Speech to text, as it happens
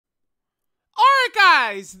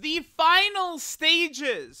guys, the final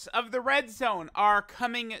stages of the Red Zone are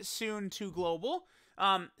coming soon to global.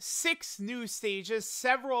 6 new stages.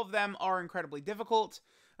 Several of them are incredibly difficult.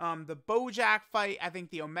 The BOJACK fight, I think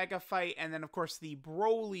the Omega fight, and then of course the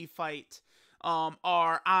Broly fight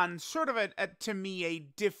are on sort of to me, a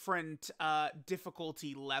different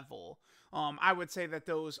difficulty level. I would say that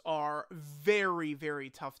those are very, very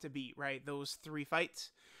tough to beat, right? Those 3 fights.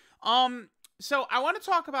 So I want to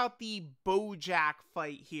talk about the BOJACK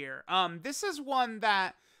fight here. This is one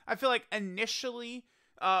that I feel like initially,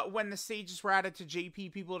 when the stages were added to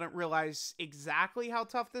JP, people didn't realize exactly how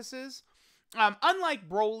tough this is. Unlike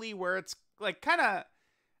Broly, where it's like kind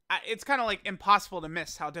of like impossible to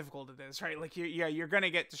miss how difficult it is, right? Like you're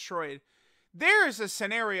gonna get destroyed. There's a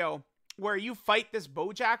scenario where you fight this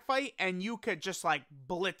BOJACK fight and you could just like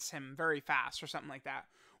blitz him very fast or something like that,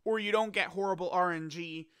 or you don't get horrible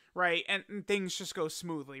RNG, right? And things just go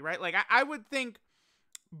smoothly, right? Like I would think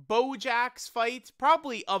BOJACK's fight,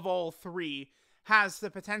 probably of all 3, has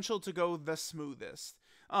the potential to go the smoothest.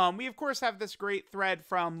 We of course have this great thread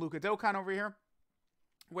from Luca Dokkan over here,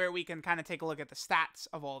 where we can kind of take a look at the stats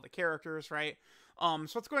of all the characters, right? So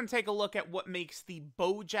let's go ahead and take a look at what makes the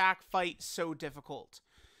BOJACK fight so difficult.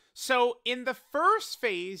 So in the first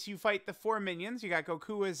phase, you fight the 4 minions. You got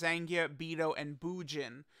Goku, Zangia, Beto, and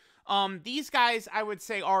Bujin. These guys, I would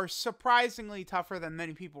say, are surprisingly tougher than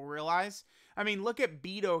many people realize. I mean, look at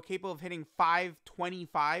Beto, capable of hitting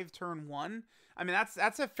 525 turn 1. I mean,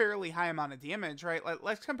 that's a fairly high amount of damage, right?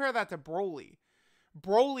 Let's compare that to Broly.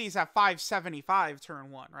 Broly's at 575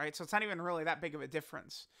 turn 1, right? So it's not even really that big of a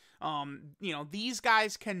difference. You know, these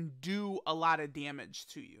guys can do a lot of damage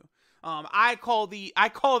to you. I call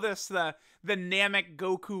this the Namek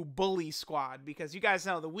Goku bully squad, because you guys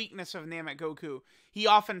know the weakness of Namek Goku. He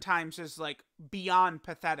oftentimes is like beyond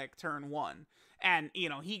pathetic turn 1. And, you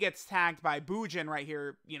know, he gets tagged by Bujin right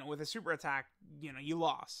here, you know, with a super attack, you know, you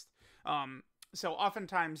lost. So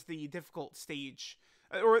oftentimes the difficult stage,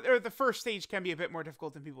 or the first stage, can be a bit more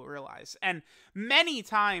difficult than people realize. And many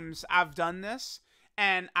times I've done this,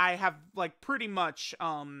 and I have like pretty much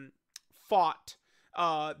fought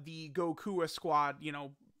the Goku squad, you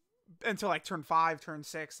know, until like turn 5, turn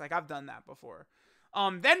 6. Like I've done that before.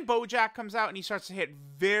 Then BOJACK comes out and he starts to hit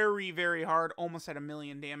very, very hard, almost at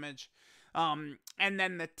 1,000,000 damage. And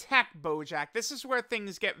then the tech BOJACK, this is where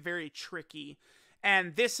things get very tricky.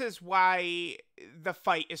 And this is why the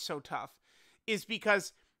fight is so tough, is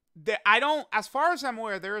because as far as I'm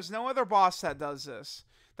aware, there is no other boss that does this,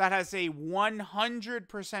 that has a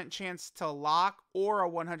 100% chance to lock or a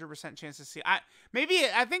 100% chance to seal. I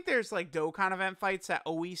think there's like Dokkan event fights that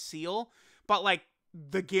always seal, but like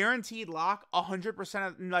the guaranteed lock 100%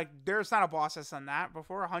 of, like, there's not a boss that's done that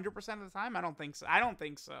before 100% of the time. I don't think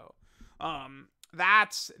so.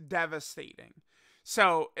 That's devastating.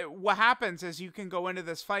 So what happens is you can go into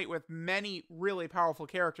this fight with many really powerful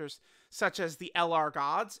characters, such as the LR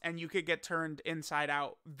gods, and you could get turned inside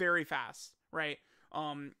out very fast, right?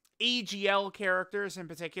 AGL characters in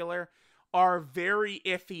particular are very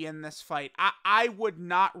iffy in this fight. I would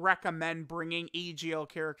not recommend bringing AGL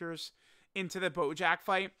characters into the BOJACK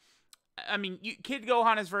fight. I mean, Kid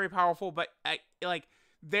Gohan is very powerful, but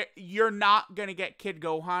you're not going to get Kid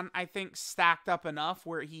Gohan, I think, stacked up enough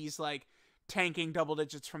where he's like tanking double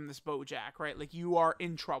digits from this BOJACK, right? Like, you are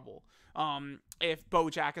in trouble if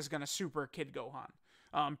BOJACK is going to super Kid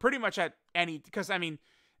Gohan. Pretty much at any, because I mean,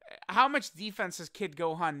 how much defense does Kid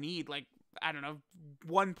Gohan need? Like, I don't know,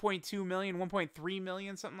 1.2 million, 1.3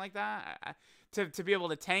 million, something like that, to be able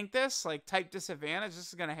to tank this. Like, type disadvantage, this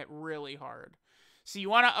is going to hit really hard. So you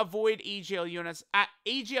want to avoid AGL units.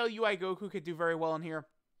 AGL UI Goku could do very well in here,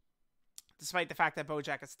 despite the fact that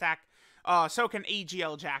BOJACK is stacked. So can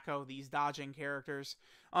AGL Jacko, these dodging characters.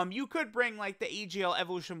 You could bring like the AGL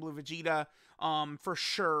Evolution Blue Vegeta, for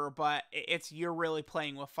sure, but you're really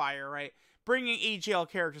playing with fire, right? Bringing AGL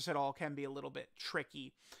characters at all can be a little bit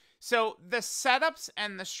tricky. So the setups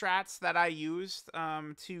and the strats that I used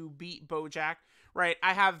to beat BOJACK, right?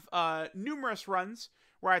 I have numerous runs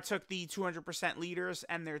where I took the 200% leaders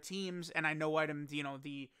and their teams, and I no-itemed, you know,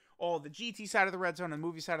 all the GT side of the red zone and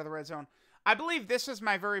movie side of the red zone. I believe this is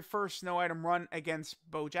my very first no-item run against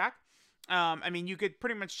BOJACK. I mean, you could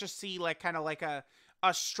pretty much just see like kind of like a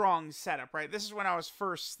strong setup, right? This is when I was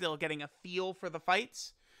first still getting a feel for the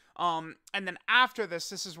fights. And then after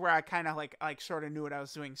this is where I kind of like sort of knew what I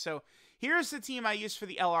was doing. So here's the team I used for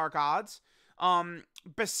the LR gods.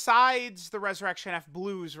 Besides the Resurrection F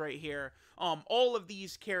Blues right here, all of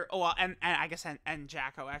these and I guess and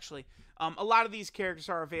Jacko actually, a lot of these characters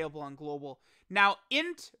are available on global. Now,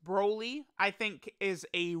 Int Broly, I think, is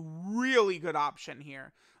a really good option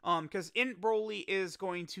here. Because Int Broly is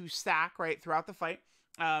going to stack, right, throughout the fight.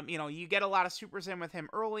 You know, you get a lot of supers in with him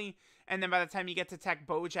early, and then by the time you get to tech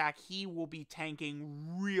BOJACK, he will be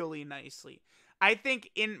tanking really nicely. I think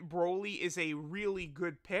Int Broly is a really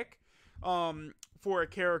good pick for a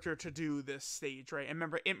character to do this stage, right? And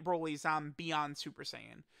remember, Int Broly's on Beyond Super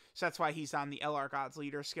Saiyan, so that's why he's on the LR God's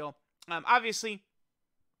Leader skill. Obviously,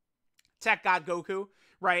 Tech God Goku,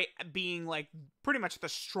 right, being like pretty much the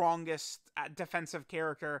strongest defensive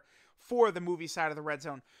character for the movie side of the Red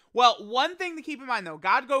Zone. Well, one thing to keep in mind, though,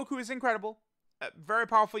 God Goku is incredible, a very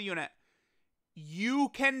powerful unit. You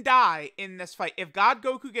can die in this fight. If God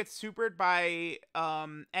Goku gets supered by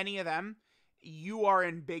any of them, you are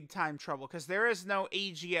in big time trouble because there is no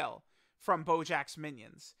AGL from BOJACK's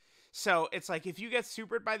minions. So it's like if you get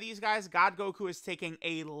supered by these guys, God Goku is taking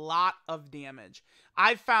a lot of damage.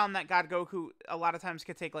 I've found that God Goku a lot of times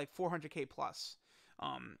can take like 400k plus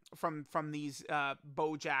from these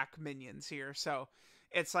BOJACK minions here. So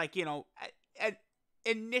it's like, you know,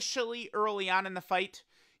 initially early on in the fight,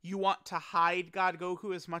 you want to hide God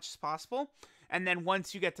Goku as much as possible. And then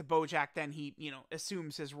once you get to BOJACK, then he, you know,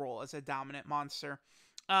 assumes his role as a dominant monster.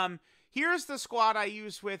 Here's the squad I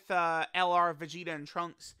use with LR, Vegeta, and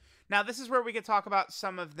Trunks. Now, this is where we could talk about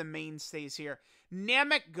some of the mainstays here.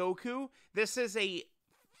 Namek Goku, this is a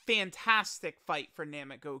fantastic fight for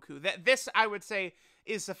Namek Goku. This, I would say,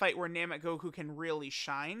 is the fight where Namek Goku can really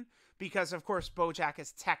shine. Because, of course, BOJACK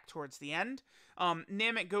is tech towards the end.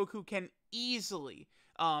 Namek Goku can easily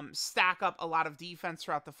stack up a lot of defense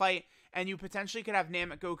throughout the fight. And you potentially could have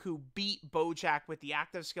Namek Goku beat BOJACK with the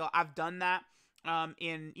active skill. I've done that.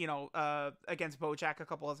 In, you know, against BOJACK a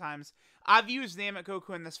couple of times. I've used Namek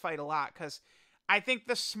Goku in this fight a lot because I think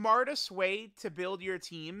the smartest way to build your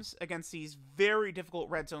teams against these very difficult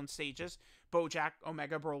red zone stages, BOJACK,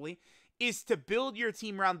 Omega Broly, is to build your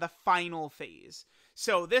team around the final phase.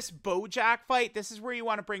 So this BOJACK fight, this is where you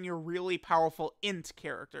want to bring your really powerful int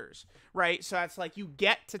characters, right? So that's like you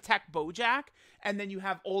get to tech BOJACK, and then you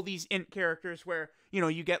have all these int characters where, you know,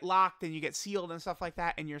 you get locked and you get sealed and stuff like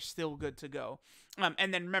that, and you're still good to go.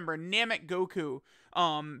 And then remember, Namek Goku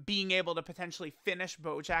being able to potentially finish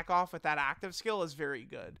BOJACK off with that active skill is very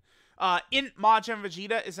good. Int Majin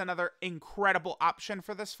Vegeta is another incredible option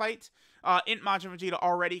for this fight. Int Majin Vegeta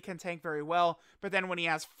already can tank very well, but then when he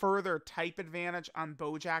has further type advantage on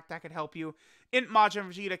BOJACK, that could help you. Int Majin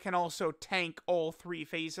Vegeta can also tank all three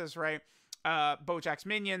phases, right? BOJACK's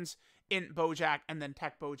minions, Int BOJACK, and then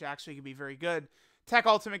Tech BOJACK, so he can be very good. Tech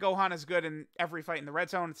Ultimate Gohan is good in every fight in the Red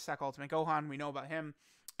Zone. It's Tech Ultimate Gohan. We know about him.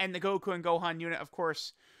 And the Goku and Gohan unit, of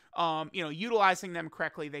course, you know, utilizing them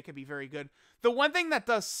correctly, they could be very good. The one thing that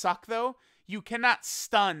does suck, though, you cannot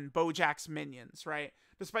stun BOJACK's minions, right?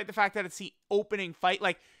 Despite the fact that it's the opening fight.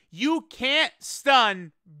 Like, you can't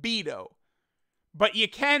stun Beto, but you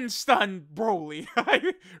can stun Broly,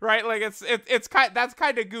 right? Like, that's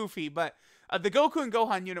kind of goofy, but the Goku and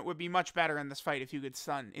Gohan unit would be much better in this fight if you could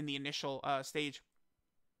stun in the initial stage.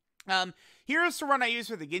 Here's the run I use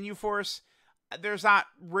for the Ginyu Force. There's not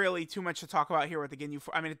really too much to talk about here with the Ginyu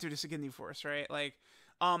Force. I mean, dude, it's a Ginyu Force, right? Like,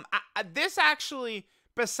 this actually,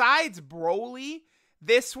 besides Broly,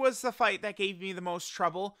 this was the fight that gave me the most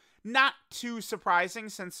trouble. Not too surprising,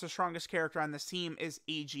 since the strongest character on this team is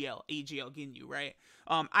AGL Ginyu, right?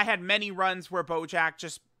 I had many runs where BOJACK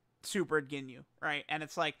just supered Ginyu, right? And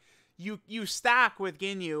it's like, you stack with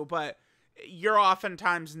Ginyu, but you're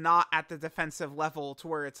oftentimes not at the defensive level to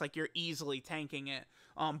where it's like you're easily tanking it.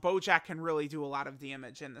 BOJACK can really do a lot of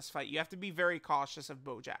damage in this fight. You have to be very cautious of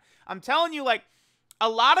BOJACK. I'm telling you, like, a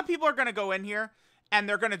lot of people are going to go in here and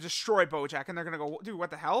they're going to destroy BOJACK, and they're going to go, dude,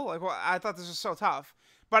 what the hell? Like, well, I thought this was so tough.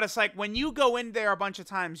 But it's like, when you go in there a bunch of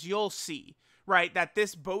times, you'll see, right, that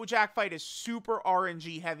this BOJACK fight is super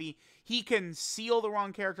RNG heavy. He can seal the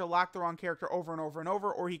wrong character, lock the wrong character over and over and over,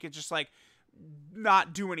 or he could just, like,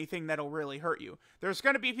 not do anything that'll really hurt you. There's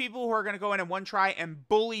going to be people who are going to go in one try and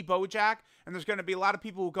bully BOJACK, and there's going to be a lot of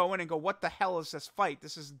people who go in and go, what the hell is this fight?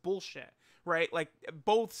 This is bullshit, right? Like,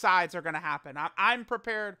 both sides are going to happen. I'm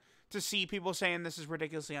prepared to see people saying this is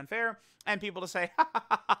ridiculously unfair, and people to say, ha, ha,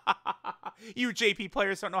 ha, ha, ha, ha, you JP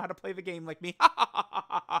players don't know how to play the game like me. Ha, ha, ha,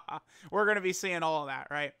 ha, ha, ha. We're going to be seeing all of that,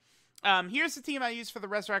 right? Here's the team I use for the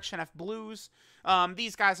Resurrection F Blues.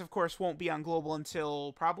 These guys, of course, won't be on Global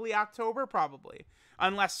until probably October,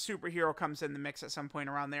 unless Superhero comes in the mix at some point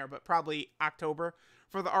around there, but probably October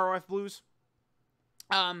for the ROF Blues.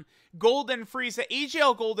 Golden Frieza,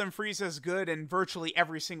 AGL Golden Frieza is good in virtually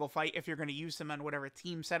every single fight if you're going to use him on whatever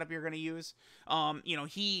team setup you're going to use.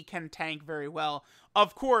 He can tank very well.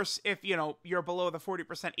 Of course, if, you're below the 40%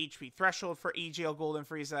 HP threshold for AGL Golden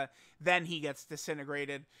Frieza, then he gets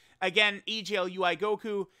disintegrated. Again, AGL UI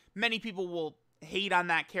Goku, many people will hate on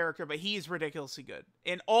that character, but he's ridiculously good.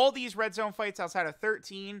 In all these Red Zone fights outside of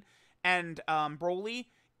 13 and Broly,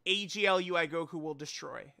 AGL UI Goku will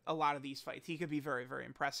destroy a lot of these fights. He could be very, very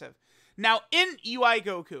impressive. Now, in UI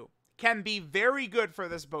Goku can be very good for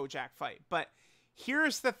this BOJACK fight, but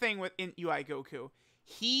here's the thing with in UI Goku.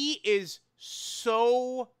 He is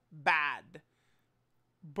so bad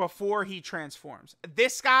before he transforms.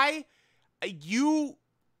 This guy, he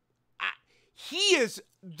is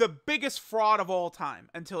the biggest fraud of all time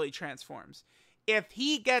until he transforms. If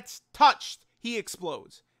he gets touched, he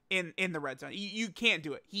explodes. In the red zone. You can't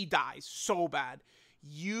do it. He dies so bad.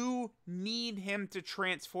 You need him to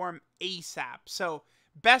transform ASAP. So,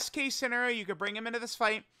 best case scenario, you could bring him into this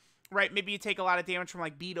fight, right? Maybe you take a lot of damage from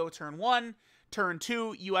like Beto turn 1, turn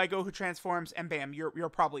 2, UI Goku transforms, and bam, you're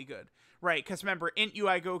probably good, right? Because remember, in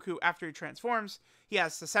UI Goku, after he transforms, he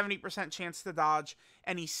has the 70% chance to dodge,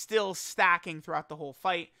 and he's still stacking throughout the whole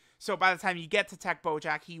fight. So by the time you get to Tech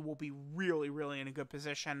BOJACK, he will be really, really in a good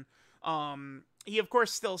position. He of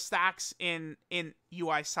course still stacks in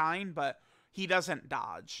UI Sign, but he doesn't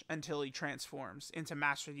dodge until he transforms into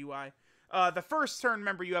Mastered UI. The first turn,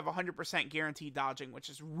 remember, you have 100% guaranteed dodging, which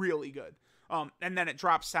is really good. And then it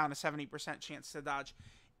drops down to 70% chance to dodge.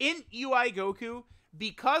 In UI Goku,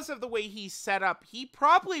 because of the way he's set up, he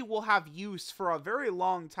probably will have use for a very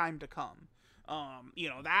long time to come.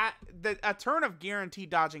 A turn of guaranteed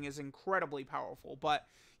dodging is incredibly powerful, but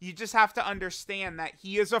you just have to understand that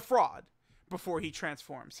he is a fraud before he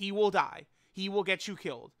transforms. He will die. He will get you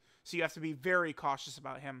killed. So you have to be very cautious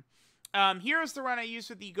about him. Here's the run I used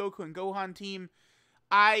with the Goku and Gohan team.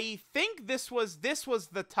 I think this was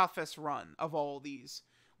the toughest run of all these,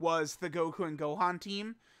 was the Goku and Gohan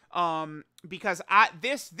team. Because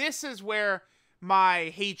this is where my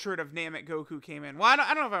hatred of Namek Goku came in. Well, I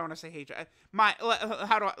don't know if I want to say hatred.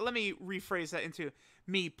 Let me rephrase that into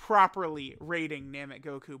me properly rating Namek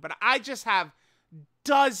Goku. But I just have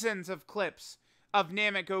dozens of clips of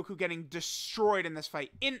Namek Goku getting destroyed in this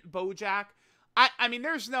fight. In BOJACK, I mean,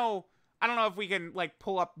 there's no, I don't know if we can, like,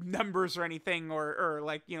 pull up numbers or anything, or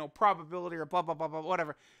like, probability or blah, blah, blah, blah,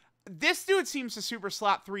 whatever. This dude seems to super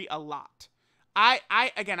slot 3 a lot. I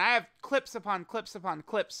have clips upon clips upon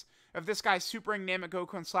clips of this guy supering Namek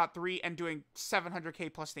Goku in slot 3 and doing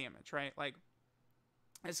 700k plus damage, right? Like,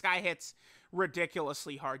 this guy hits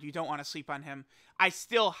ridiculously hard. You don't want to sleep on him. I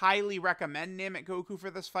still highly recommend Namek Goku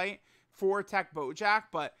for this fight for Tech BOJACK,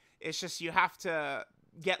 but it's just you have to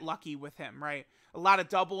get lucky with him, right? A lot of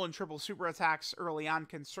double and triple super attacks early on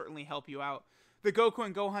can certainly help you out. The Goku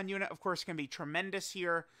and Gohan unit, of course, can be tremendous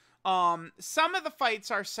here. Some of the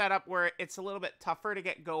fights are set up where it's a little bit tougher to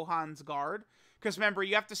get Gohan's guard. Because remember,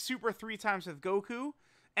 you have to super 3 times with Goku,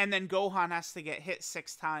 and then Gohan has to get hit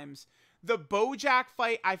 6 times. The BOJACK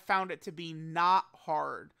fight, I found it to be not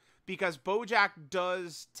hard, because BOJACK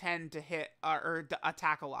does tend to hit, or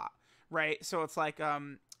attack a lot, right? So it's like,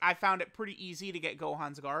 I found it pretty easy to get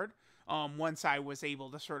Gohan's guard, once I was able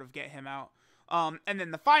to sort of get him out. And then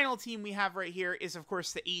the final team we have right here is, of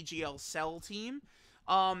course, the AGL Cell team.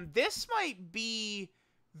 This might be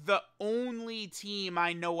the only team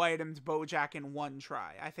I no-itemed BOJACK in one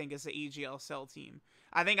try, I think, is the AGL Cell team.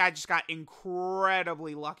 I think I just got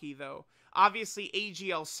incredibly lucky, though. Obviously,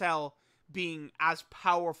 AGL Cell being as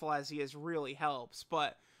powerful as he is really helps,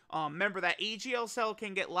 but remember that AGL Cell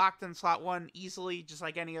can get locked in slot 1 easily, just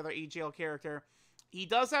like any other AGL character. He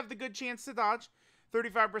does have the good chance to dodge,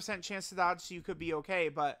 35% chance to dodge, so you could be okay,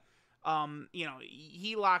 but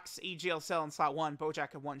he locks AGL Cell in slot 1,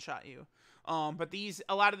 BOJACK can one-shot you. But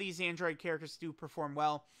a lot of these Android characters do perform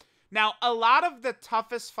well. Now, a lot of the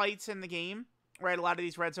toughest fights in the game, right, a lot of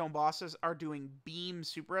these Red Zone bosses are doing beam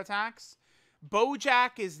super attacks.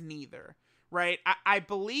 BOJACK is neither, right? I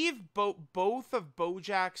believe both of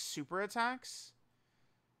BOJACK's super attacks,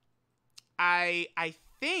 I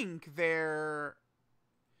think they're...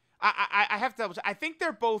 I have to double check. I think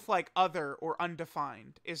they're both like other or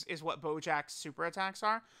undefined is what BOJACK's super attacks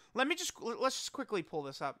are. Let's just quickly pull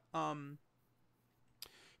this up.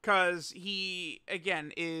 Cause he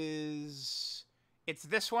again it's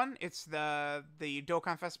this one. It's the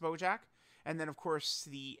Dokkan Fest BOJACK, and then of course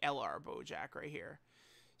the LR BOJACK right here.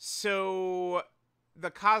 So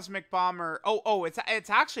the Cosmic Bomber. Oh, it's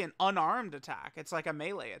actually an unarmed attack. It's like a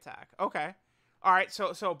melee attack. Okay, all right.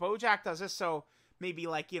 So BOJACK does this. So maybe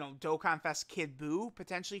like, Dokkan Fest Kid Buu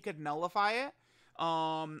potentially could nullify it.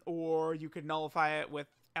 Or you could nullify it with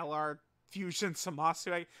LR Fusion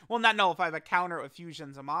Zamasu. Well, not nullify, but counter it with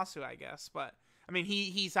Fusion Zamasu, I guess. But, I mean,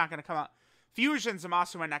 he's not going to come out. Fusion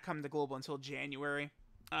Zamasu might not come to Global until January.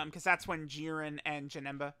 Because that's when Jiren and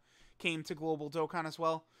Janemba came to Global Dokkan as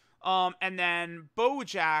well. And then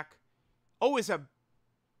BOJACK. Oh, is a...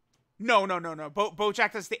 No.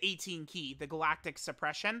 BOJACK does the 18 key, the Galactic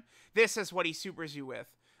Suppression. This is what he supers you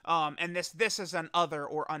with. And this is an other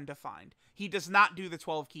or undefined. He does not do the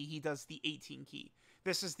 12 key, he does the 18 key.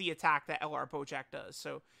 This is the attack that LR BOJACK does.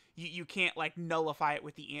 So you can't, like, nullify it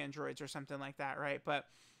with the androids or something like that, right? But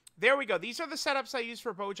there we go. These are the setups I use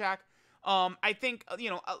for BOJACK. I think,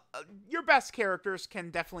 your best characters can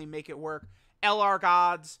definitely make it work. LR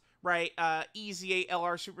Gods, right? Easy 8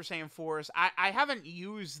 LR Super Saiyan 4s. I haven't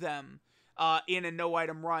used them in a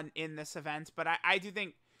no-item run in this event, but I do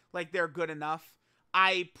think, like, they're good enough.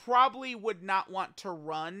 I probably would not want to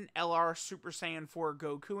run LR Super Saiyan 4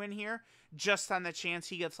 Goku in here, just on the chance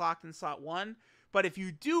he gets locked in slot 1. But if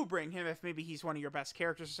you do bring him, if maybe he's one of your best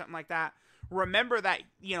characters or something like that, remember that,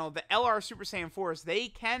 the LR Super Saiyan 4s, they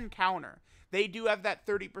can counter. They do have that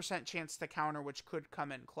 30% chance to counter, which could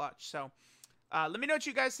come in clutch. So, let me know what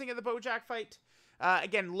you guys think of the BOJACK fight.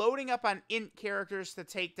 Again, loading up on int characters to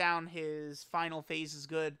take down his final phase is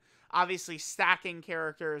good. Obviously, stacking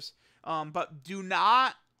characters, but do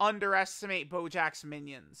not underestimate BOJACK's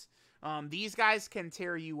minions. These guys can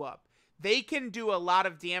tear you up. They can do a lot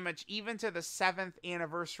of damage even to the 7th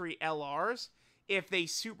anniversary LRs if they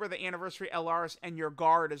super the anniversary LRs and your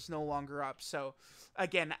guard is no longer up. So,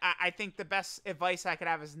 again, I think the best advice I could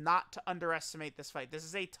have is not to underestimate this fight. This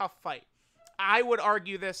is a tough fight. I would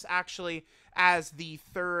argue this actually as the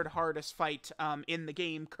 3rd hardest fight in the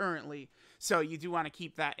game currently. So you do want to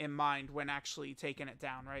keep that in mind when actually taking it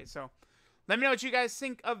down, right? So let me know what you guys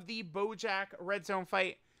think of the BOJACK Red Zone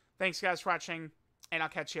fight. Thanks, guys, for watching, and I'll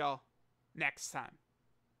catch y'all next time.